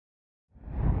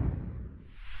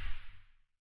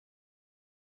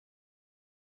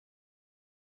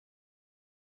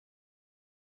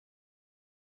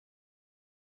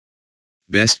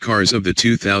Best cars of the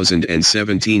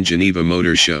 2017 Geneva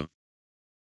Motor Show.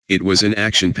 It was an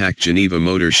action-packed Geneva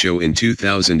Motor Show in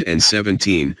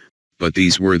 2017, but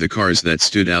these were the cars that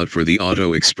stood out for the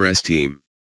Auto Express team.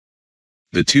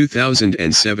 The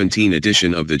 2017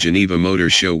 edition of the Geneva Motor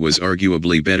Show was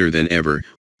arguably better than ever,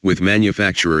 with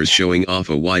manufacturers showing off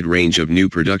a wide range of new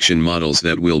production models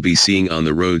that we'll be seeing on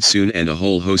the road soon and a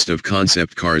whole host of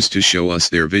concept cars to show us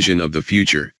their vision of the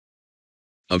future.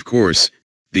 Of course,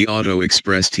 the Auto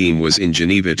Express team was in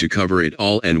Geneva to cover it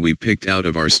all, and we picked out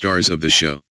of our stars of the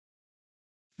show.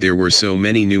 There were so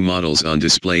many new models on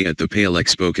display at the Pale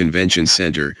Expo Convention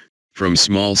Center, from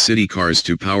small city cars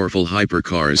to powerful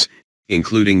hypercars,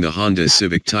 including the Honda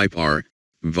Civic Type R,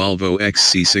 Volvo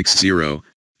XC60,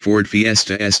 Ford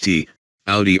Fiesta ST,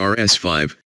 Audi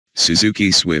RS5, Suzuki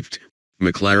Swift,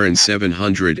 McLaren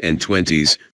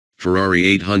 720s, Ferrari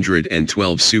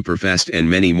 812 Superfast and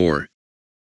many more.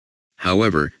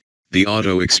 However, the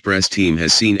Auto Express team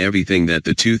has seen everything that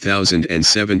the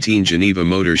 2017 Geneva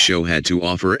Motor Show had to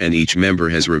offer, and each member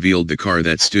has revealed the car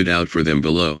that stood out for them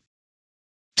below.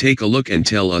 Take a look and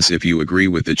tell us if you agree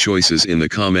with the choices in the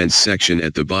comments section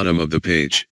at the bottom of the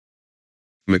page.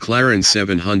 McLaren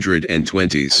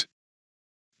 720s.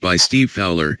 By Steve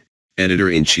Fowler,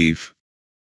 Editor-in-Chief.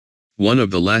 One of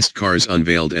the last cars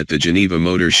unveiled at the Geneva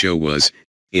Motor Show was,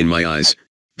 in my eyes,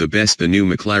 the best, the new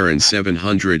McLaren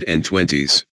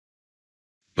 720s.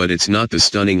 But it's not the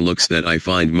stunning looks that I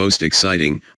find most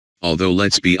exciting, although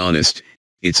let's be honest,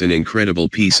 it's an incredible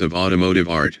piece of automotive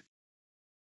art.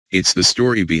 It's the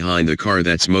story behind the car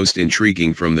that's most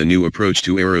intriguing, from the new approach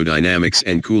to aerodynamics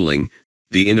and cooling,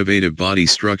 the innovative body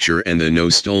structure, and the no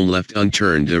stone left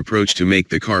unturned approach to make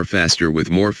the car faster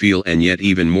with more feel and yet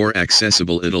even more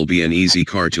accessible. It'll be an easy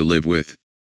car to live with.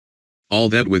 All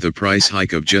that with a price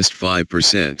hike of just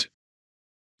 5%.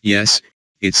 Yes,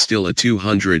 it's still a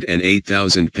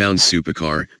 £208,000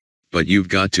 supercar, but you've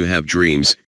got to have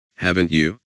dreams, haven't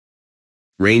you?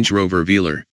 Range Rover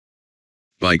Velar.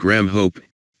 By Graham Hope,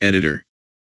 Editor.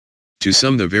 To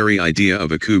some, the very idea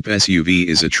of a coupe SUV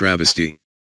is a travesty.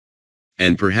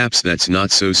 And perhaps that's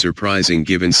not so surprising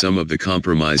given some of the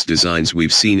compromised designs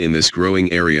we've seen in this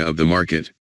growing area of the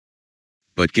market.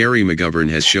 But Gary McGovern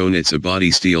has shown it's a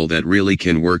body steel that really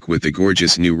can work with the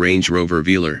gorgeous new Range Rover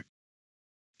Velar.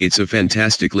 It's a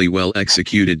fantastically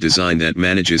well-executed design that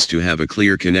manages to have a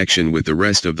clear connection with the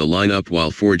rest of the lineup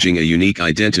while forging a unique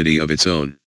identity of its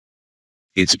own.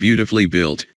 It's beautifully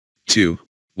built, too,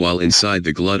 while inside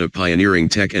the glut of pioneering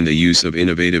tech and the use of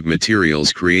innovative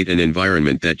materials create an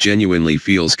environment that genuinely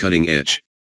feels cutting edge.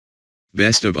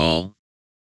 Best of all,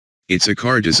 it's a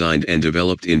car designed and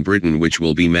developed in Britain, which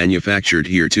will be manufactured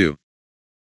here too.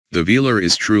 The Velar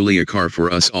is truly a car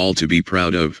for us all to be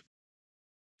proud of.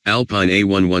 Alpine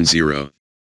A110.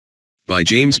 By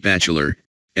James Batchelor,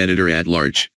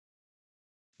 Editor-at-Large.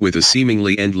 With a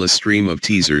seemingly endless stream of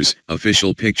teasers,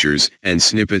 official pictures, and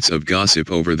snippets of gossip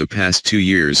over the past 2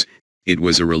 years, it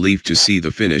was a relief to see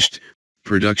the finished,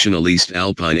 production-released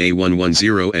Alpine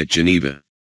A110 at Geneva.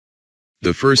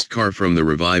 The first car from the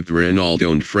revived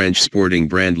Renault-owned French sporting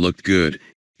brand looked good.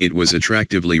 It was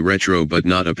attractively retro but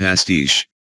not a pastiche.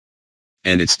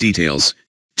 And its details,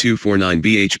 249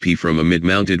 bhp from a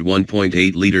mid-mounted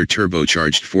 1.8-liter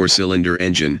turbocharged 4-cylinder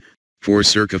engine, for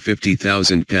circa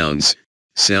 £50,000,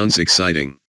 sounds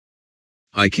exciting.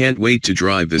 I can't wait to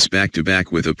drive this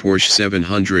back-to-back with a Porsche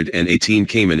 718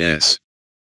 Cayman S.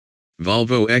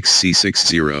 Volvo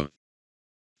XC60.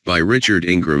 By Richard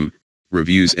Ingram,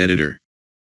 Reviews Editor.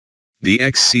 The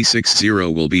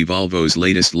XC60 will be Volvo's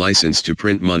latest license to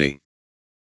print money.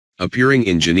 Appearing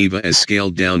in Geneva as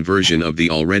scaled-down version of the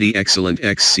already excellent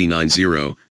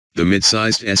XC90, the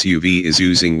mid-sized SUV is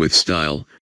oozing with style,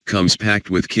 comes packed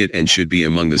with kit, and should be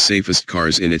among the safest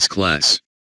cars in its class.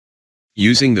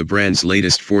 Using the brand's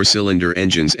latest 4-cylinder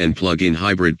engines and plug-in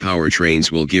hybrid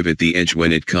powertrains will give it the edge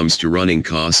when it comes to running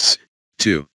costs,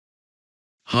 too.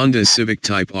 Honda Civic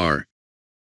Type R.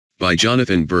 By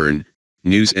Jonathan Byrne,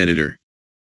 News Editor.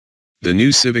 The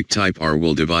new Civic Type R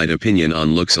will divide opinion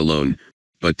on looks alone,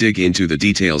 but dig into the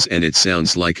details and it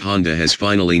sounds like Honda has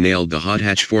finally nailed the hot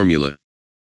hatch formula.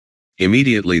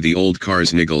 Immediately the old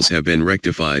car's niggles have been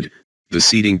rectified, the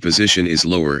seating position is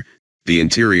lower, the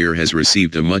interior has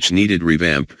received a much-needed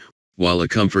revamp, while a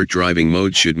comfort driving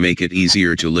mode should make it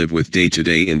easier to live with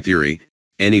day-to-day in theory,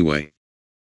 anyway.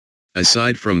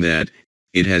 Aside from that,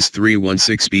 it has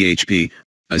 316 bhp,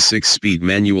 a 6-speed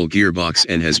manual gearbox,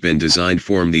 and has been designed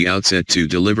from the outset to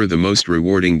deliver the most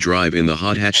rewarding drive in the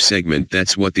hot hatch segment.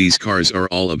 That's what these cars are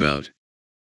all about.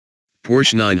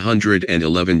 Porsche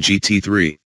 911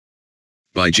 GT3.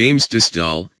 By James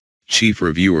Distal, Chief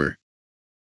Reviewer.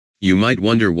 You might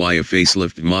wonder why a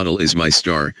facelift model is my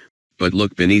star, but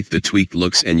look beneath the tweaked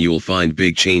looks and you'll find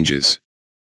big changes.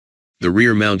 The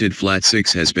rear-mounted flat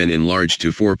 6 has been enlarged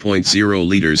to 4.0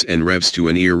 liters and revs to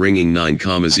an ear-ringing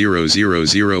 9,000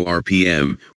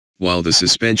 RPM, while the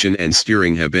suspension and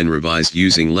steering have been revised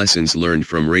using lessons learned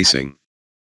from racing.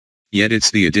 Yet it's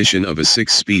the addition of a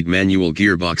 6-speed manual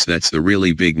gearbox that's the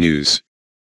really big news.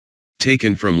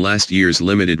 Taken from last year's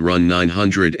limited run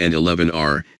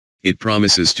 911R, it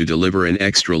promises to deliver an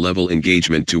extra-level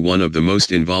engagement to one of the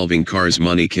most involving cars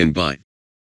money can buy.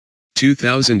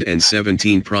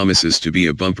 2017 promises to be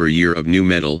a bumper year of new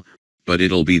metal, but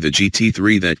it'll be the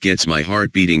GT3 that gets my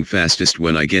heart beating fastest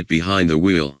when I get behind the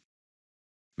wheel.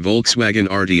 Volkswagen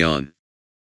Arteon.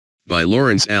 By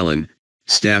Lawrence Allen,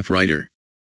 staff writer.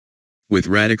 With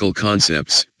radical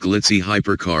concepts, glitzy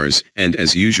hypercars, and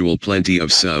as usual plenty of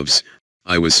SUVs,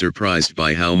 I was surprised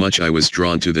by how much I was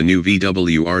drawn to the new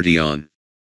VW Arteon.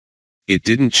 It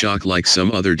didn't shock like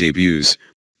some other debuts,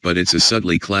 but it's a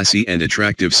subtly classy and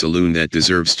attractive saloon that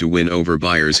deserves to win over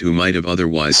buyers who might have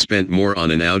otherwise spent more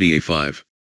on an Audi A5.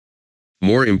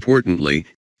 More importantly,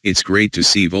 it's great to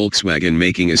see Volkswagen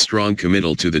making a strong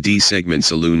committal to the D-segment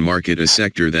saloon market, a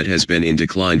sector that has been in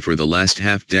decline for the last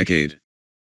half-decade.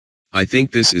 I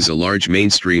think this is a large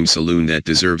mainstream saloon that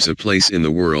deserves a place in the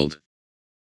world.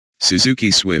 Suzuki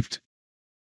Swift.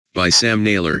 By Sam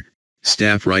Naylor,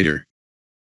 staff writer.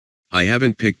 I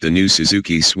haven't picked the new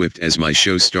Suzuki Swift as my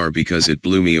show star because it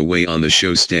blew me away on the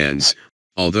show stands,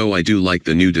 although I do like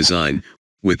the new design,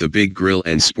 with the big grille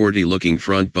and sporty-looking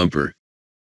front bumper.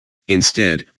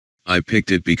 Instead, I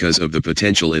picked it because of the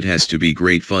potential it has to be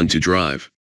great fun to drive.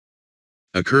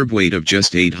 A curb weight of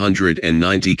just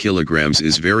 890 kilograms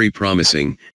is very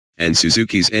promising, and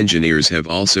Suzuki's engineers have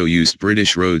also used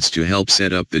British roads to help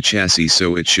set up the chassis,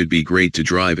 so it should be great to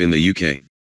drive in the UK.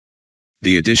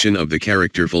 The addition of the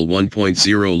characterful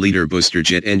 1.0-liter booster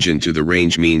jet engine to the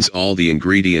range means all the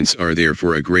ingredients are there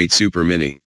for a great super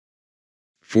mini.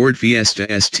 Ford Fiesta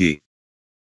ST.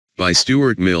 By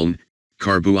Stuart Milne,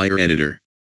 Carbuyer editor.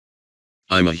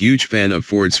 I'm a huge fan of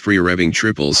Ford's free-revving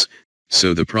triples,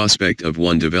 so the prospect of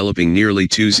one developing nearly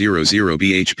 200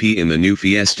 bhp in the new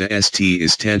Fiesta ST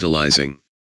is tantalizing.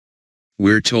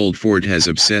 We're told Ford has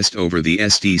obsessed over the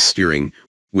ST's steering,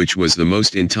 which was the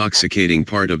most intoxicating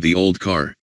part of the old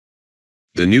car.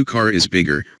 The new car is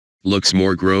bigger, looks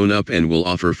more grown up, and will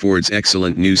offer Ford's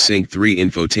excellent new Sync 3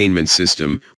 infotainment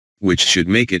system, which should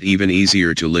make it even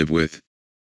easier to live with.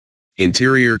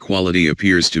 Interior quality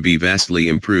appears to be vastly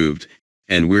improved,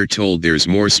 and we're told there's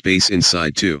more space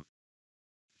inside too.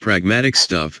 Pragmatic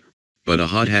stuff, but a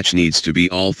hot hatch needs to be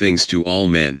all things to all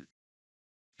men.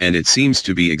 And it seems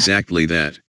to be exactly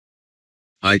that.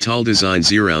 Ital Design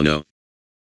Zerano.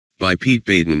 By Pete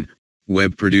Baden,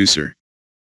 web producer.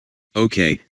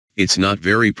 Okay, it's not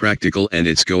very practical and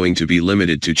it's going to be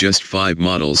limited to just 5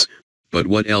 models, but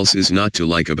what else is not to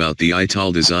like about the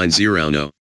Ital Design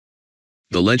Zerano?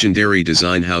 The legendary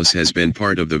design house has been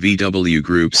part of the VW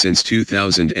group since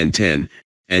 2010,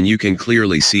 and you can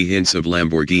clearly see hints of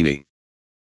Lamborghini.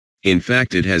 In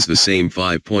fact, it has the same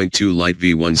 5.2 light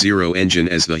V10 engine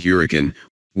as the Huracan,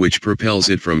 which propels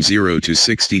it from 0 to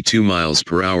 62 miles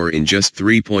per hour in just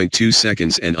 3.2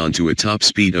 seconds and onto a top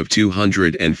speed of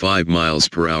 205 miles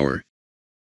per hour.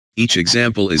 Each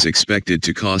example is expected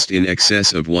to cost in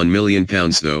excess of £1 million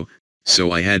though,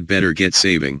 so I had better get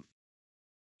saving.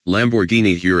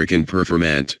 Lamborghini Huracan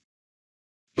Performante.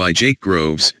 By Jake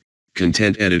Groves,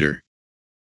 content editor.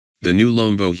 The new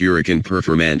Lambo Huracan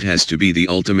Performante has to be the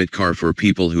ultimate car for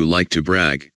people who like to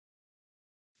brag.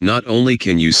 Not only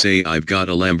can you say I've got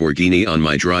a Lamborghini on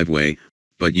my driveway,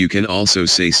 but you can also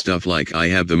say stuff like I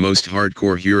have the most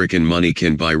hardcore Huracan money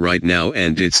can buy right now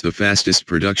and it's the fastest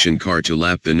production car to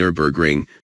lap the Nürburgring,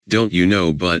 don't you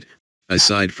know? But,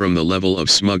 aside from the level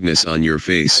of smugness on your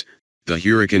face, the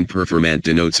Huracan Performante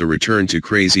denotes a return to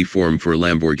crazy form for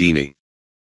Lamborghini.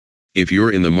 If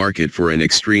you're in the market for an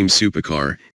extreme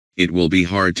supercar, it will be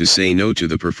hard to say no to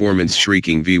the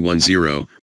performance-shrieking V10,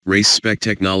 race spec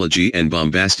technology and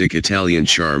bombastic Italian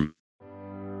charm.